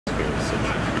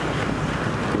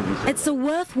It's a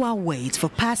worthwhile wait for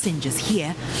passengers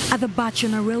here at the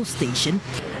Bachana rail station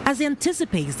as they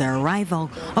anticipate the arrival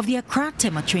of the Accra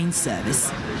Tema train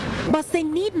service. But they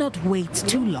need not wait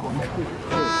too long.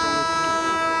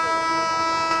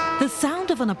 The sound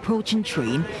of an approaching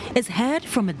train is heard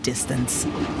from a distance.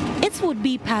 Its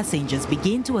would-be passengers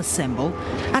begin to assemble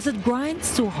as it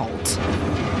grinds to a halt.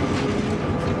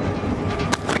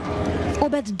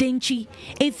 Obed Denchi,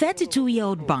 a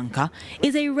 32-year-old banker,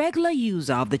 is a regular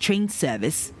user of the train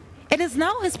service. It is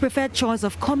now his preferred choice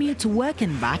of commute to work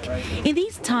and back in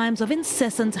these times of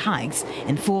incessant hikes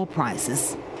in fuel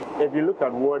prices. If you look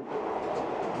at what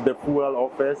the fuel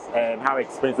offers and how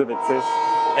expensive it is,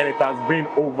 and it has been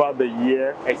over the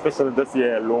year, especially this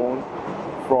year alone,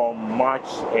 from March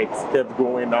it's kept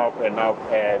going up, and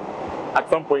at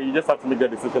some point you just have to make the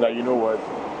decision that, you know what,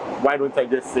 why don't I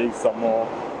just save some more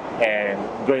and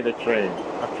join the train.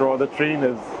 After all, the train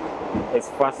is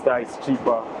faster, it's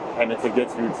cheaper, and it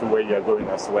gets you to where you're going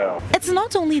as well. It's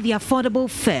not only the affordable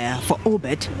fare for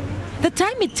Obed. The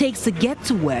time it takes to get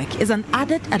to work is an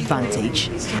added advantage.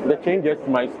 The train gets to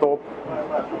my stop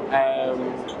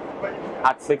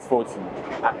at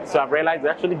 6:40. So I've realized it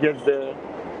actually gets there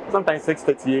sometimes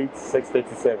 6:38,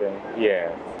 6:37,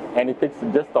 yeah. And it takes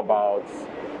just about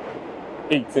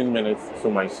 18 minutes to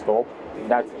my stop.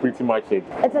 That's pretty much it.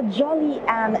 It's a jolly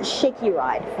and shaky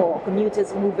ride for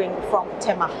commuters moving from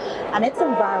Tema and its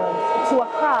environs to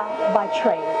Accra by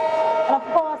train. And of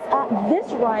course,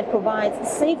 this ride provides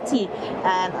safety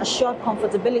and assured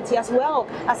comfortability as well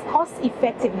as cost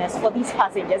effectiveness for these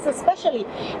passengers, especially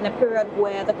in a period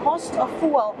where the cost of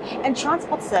fuel and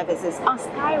transport services are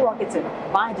skyrocketing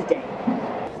by the day.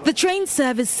 The train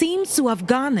service seems to have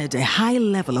garnered a high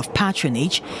level of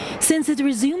patronage since it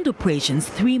resumed operations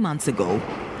 3 months ago.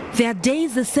 There are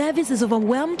days the service is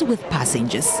overwhelmed with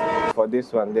passengers. For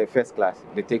this one, the first class,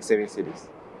 they take 7 cities.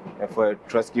 And for a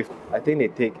Trotsky, I think they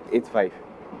take 8.5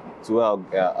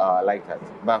 to like that.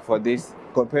 But for this,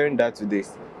 comparing that to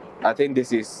this, I think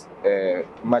this is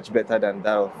much better than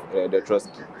that of the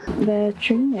Trotsky. The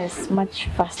train is much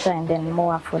faster and then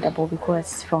more affordable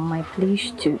because from my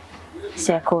place to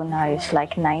Circle now is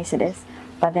like 9 cities,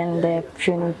 but then the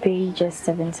train will pay just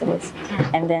 7 cities,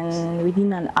 and then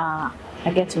within an hour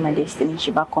I get to my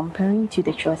destination. But comparing to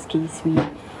the Trotsky's, we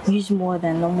use more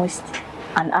than almost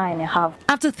an hour and a half.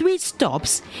 After 3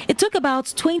 stops, it took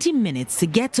about 20 minutes to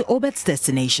get to Obed's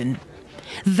destination.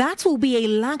 That will be a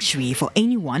luxury for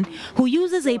anyone who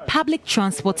uses a public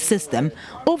transport system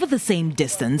over the same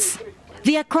distance.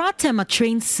 The Accra Tema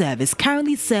train service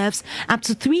currently serves up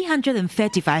to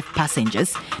 335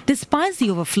 passengers, despite the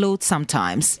overflow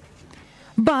sometimes.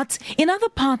 But in other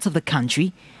parts of the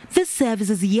country, this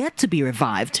service is yet to be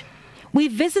revived. We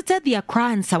visited the Accra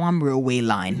and Nsawam railway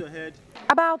line.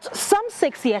 About some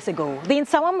 6 years ago, the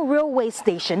Nsawam railway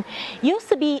station used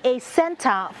to be a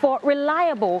center for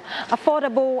reliable,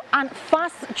 affordable and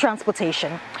fast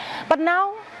transportation. But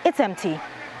now it's empty.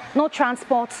 No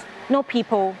transport, no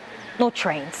people, no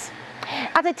trains.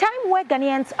 At a time where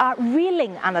Ghanaians are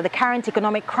reeling under the current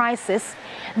economic crisis,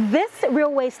 this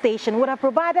railway station would have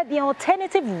provided the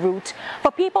alternative route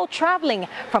for people traveling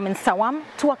from Nsawam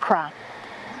to Accra.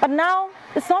 But now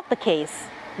it's not the case,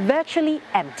 virtually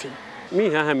empty.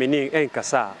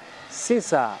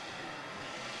 Since a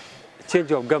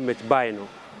change of government by no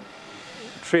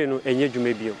train.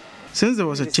 Since there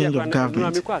was a change of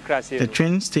government, the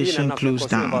train station closed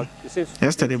down.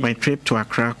 Yesterday, my trip to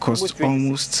Accra cost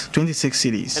almost 26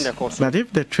 cedis. But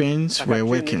if the trains were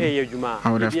working,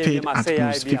 I would have paid at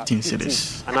most 15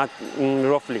 cedis.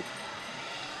 Roughly.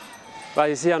 But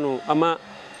you see, I'm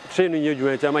training you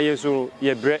to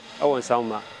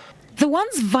The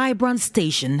once vibrant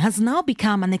station has now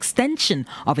become an extension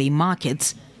of a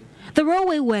market. The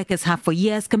railway workers have for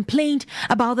years complained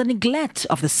about the neglect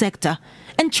of the sector,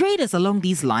 and traders along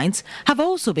these lines have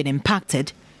also been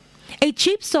impacted. A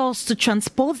cheap source to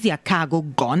transport their cargo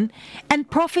gone, and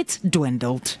profits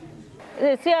dwindled.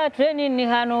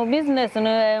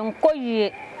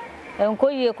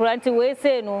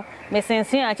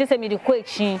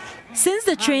 Since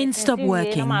the train stopped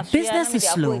working, business is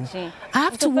slow. I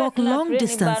have to walk long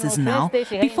distances now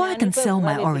before I can sell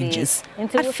my oranges.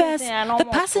 At first, the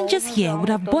passengers here would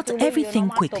have bought everything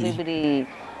quickly.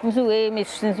 Though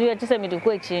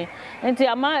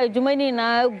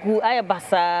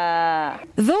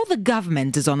the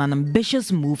government is on an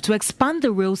ambitious move to expand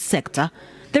the rail sector,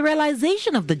 the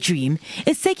realization of the dream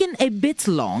is taking a bit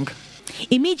long.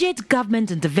 Immediate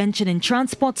government intervention in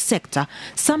transport sector,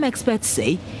 some experts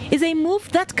say, is a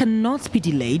move that cannot be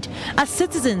delayed as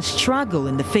citizens struggle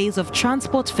in the face of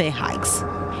transport fare hikes.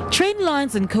 Train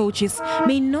lines and coaches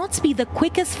may not be the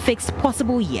quickest fix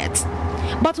possible yet,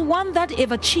 but one that,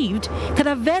 if achieved, can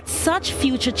avert such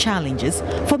future challenges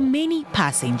for many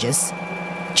passengers.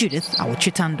 Judith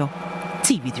Awachitando,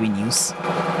 TV3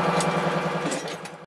 News.